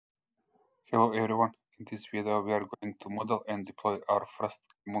Hello everyone, in this video we are going to model and deploy our first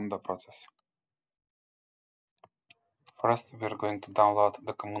Camunda process. First we are going to download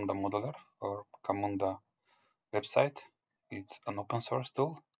the Camunda modeler or Camunda website. It's an open source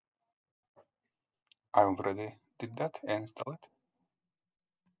tool. I already did that and installed it.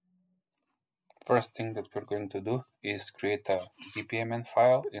 First thing that we're going to do is create a DPMN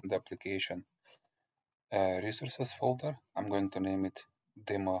file in the application resources folder. I'm going to name it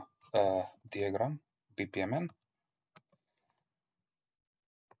demo diagram BPMN.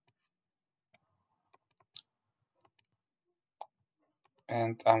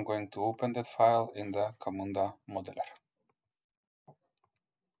 And I'm going to open that file in the Camunda modeler.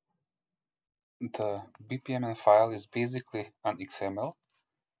 The BPMN file is basically an XML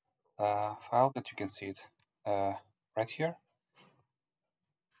file that you can see it right here.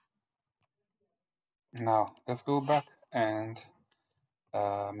 Now let's go back and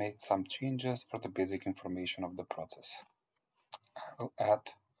make some changes for the basic information of the process. I will add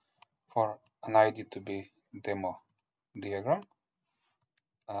for an ID to be demo diagram,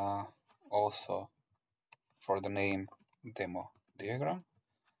 also for the name demo diagram,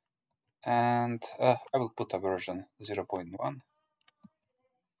 and I will put a version 0.1,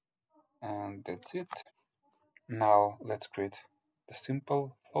 and that's it. Now let's create the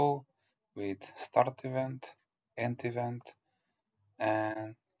simple flow with start event, end event,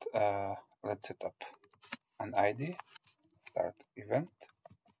 and let's set up an ID, start event,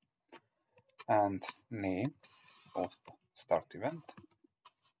 and name of start event.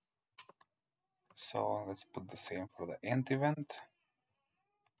 So let's put the same for the end event,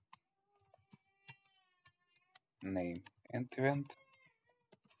 name end event,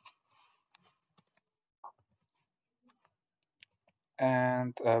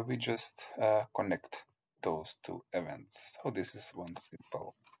 and we just connect those two events. So this is one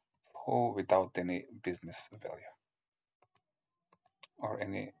simple flow without any business value or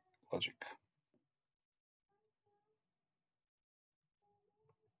any logic.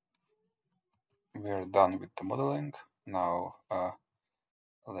 We are done with the modeling. Now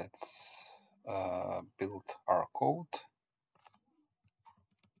let's build our code.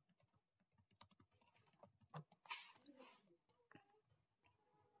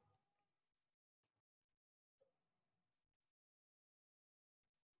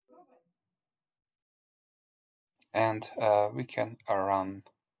 And we can run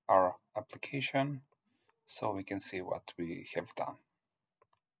our application so we can see what we have done.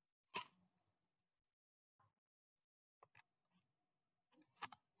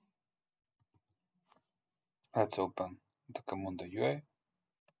 Let's open the Camunda UI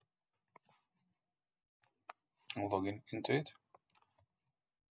and log into it.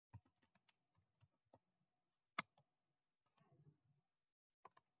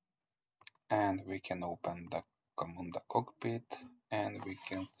 And we can open the Camunda Cockpit and we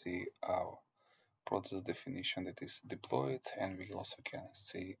can see our process definition that is deployed, and we also can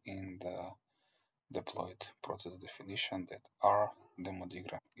see in the deployed process definition that our demo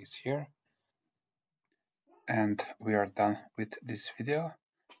diagram is here. And we are done with this video.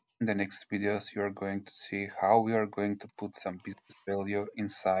 In the next videos, you are going to see how we are going to put some business value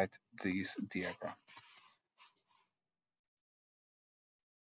inside this diagram.